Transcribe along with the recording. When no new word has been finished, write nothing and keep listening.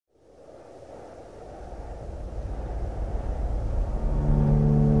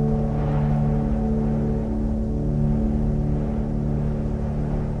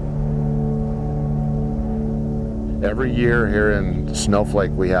Every year here in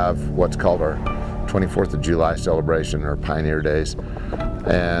Snowflake we have what's called our 24th of July celebration, or Pioneer Days,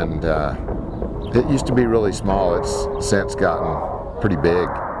 and it used to be really small. It's since gotten pretty big.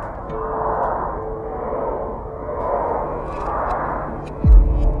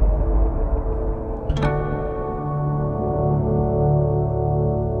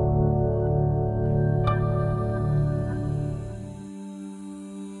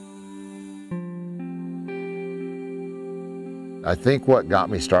 I think what got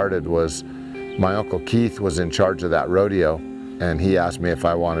me started was my Uncle Keith was in charge of that rodeo, and he asked me if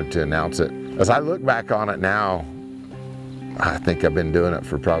I wanted to announce it. As I look back on it now, I think I've been doing it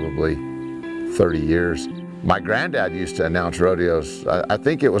for probably 30 years. My granddad used to announce rodeos. I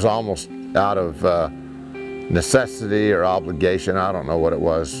think it was almost out of necessity or obligation, I don't know what it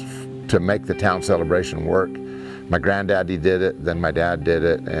was, to make the town celebration work. My granddaddy did it, then my dad did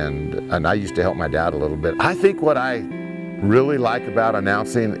it, and I used to help my dad a little bit. I think what I really like about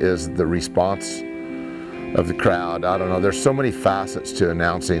announcing is the response of the crowd. I don't know, there's so many facets to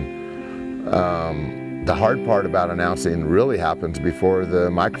announcing. The hard part about announcing really happens before the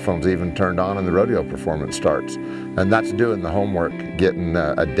microphone's even turned on and the rodeo performance starts. And that's doing the homework, getting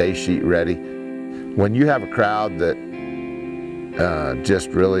a day sheet ready. When you have a crowd that just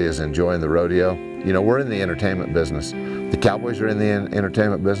really is enjoying the rodeo, you know, we're in the entertainment business. The Cowboys are in the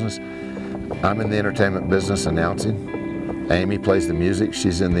entertainment business. I'm in the entertainment business announcing. Amy plays the music,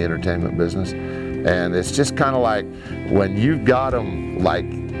 she's in the entertainment business. And it's just kind of like when you've got them like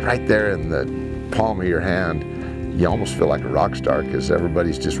right there in the palm of your hand, you almost feel like a rock star, because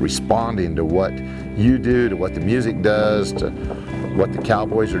everybody's just responding to what you do, to what the music does, to what the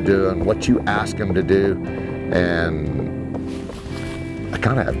Cowboys are doing, what you ask them to do. And I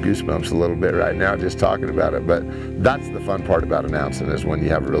kind of have goosebumps a little bit right now just talking about it, but that's the fun part about announcing, is when you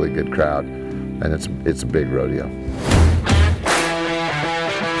have a really good crowd, and it's a big rodeo.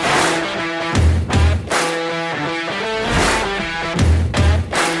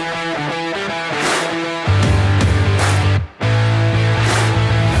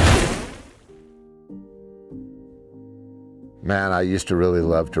 Man, I used to really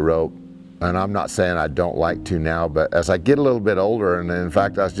love to rope, and I'm not saying I don't like to now, but as I get a little bit older, and in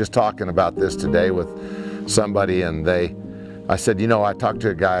fact I was just talking about this today with somebody, and I said, you know, I talked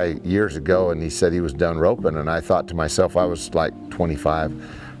to a guy years ago and he said he was done roping, and I thought to myself, I was like 25,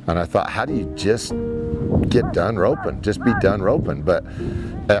 and I thought, how do you just get done roping? Just be done roping. But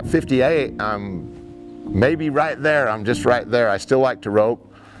at 58, I'm maybe right there, I'm just right there. I still like to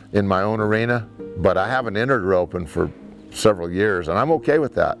rope in my own arena, but I haven't entered roping for several years, and I'm okay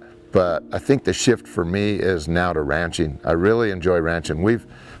with that. But I think the shift for me is now to ranching. I really enjoy ranching. We've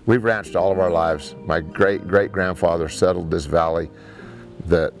ranched all of our lives. My great-great-grandfather settled this valley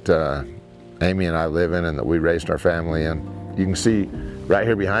that Amy and I live in and that we raised our family in. You can see right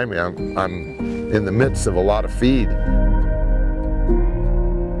here behind me, I'm in the midst of a lot of feed.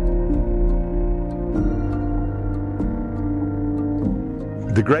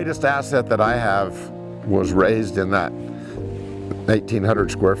 The greatest asset that I have was raised in that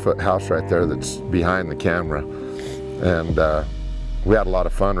 1,800 square foot house right there that's behind the camera, and we had a lot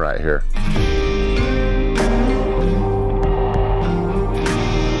of fun right here.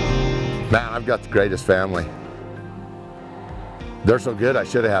 Man, I've got the greatest family. They're so good, I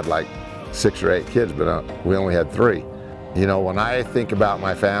should have had like 6 or 8 kids, but we only had 3. You know, when I think about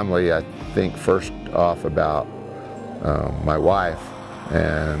my family, I think first off about my wife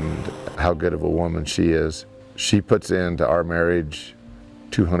and how good of a woman she is. She puts into our marriage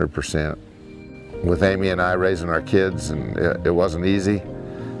 200%. With Amy and I raising our kids, and it wasn't easy,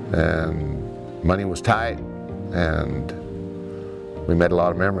 and money was tight, and we made a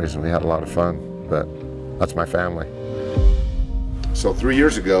lot of memories and we had a lot of fun, but that's my family. So 3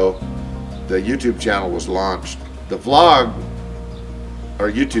 years ago, the YouTube channel was launched. The vlog,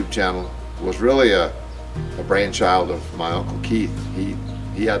 our YouTube channel, was really a brainchild of my Uncle Keith.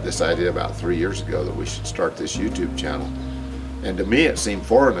 He had this idea about 3 years ago that we should start this YouTube channel. And to me it seemed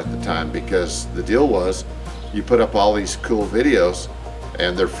foreign at the time, because the deal was you put up all these cool videos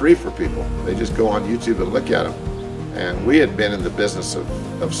and they're free for people. They just go on YouTube and look at them. And we had been in the business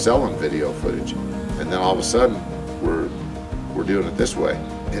of selling video footage, and then all of a sudden we're doing it this way.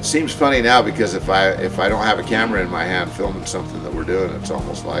 It seems funny now, because if I don't have a camera in my hand filming something that we're doing, it's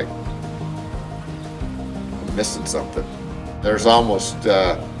almost like I'm missing something. There's almost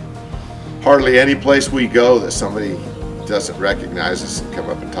hardly any place we go that somebody doesn't recognize us and come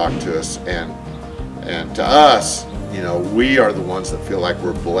up and talk to us. And to us, you know, we are the ones that feel like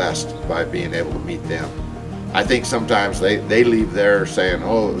we're blessed by being able to meet them. I think sometimes they leave there saying,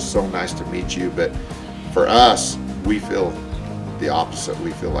 oh, it was so nice to meet you. But for us, we feel the opposite.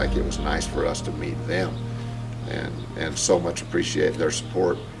 We feel like it was nice for us to meet them, and so much appreciate their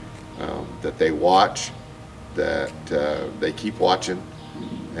support, that they watch, that they keep watching,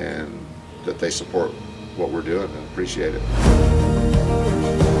 and that they support what we're doing, and appreciate it.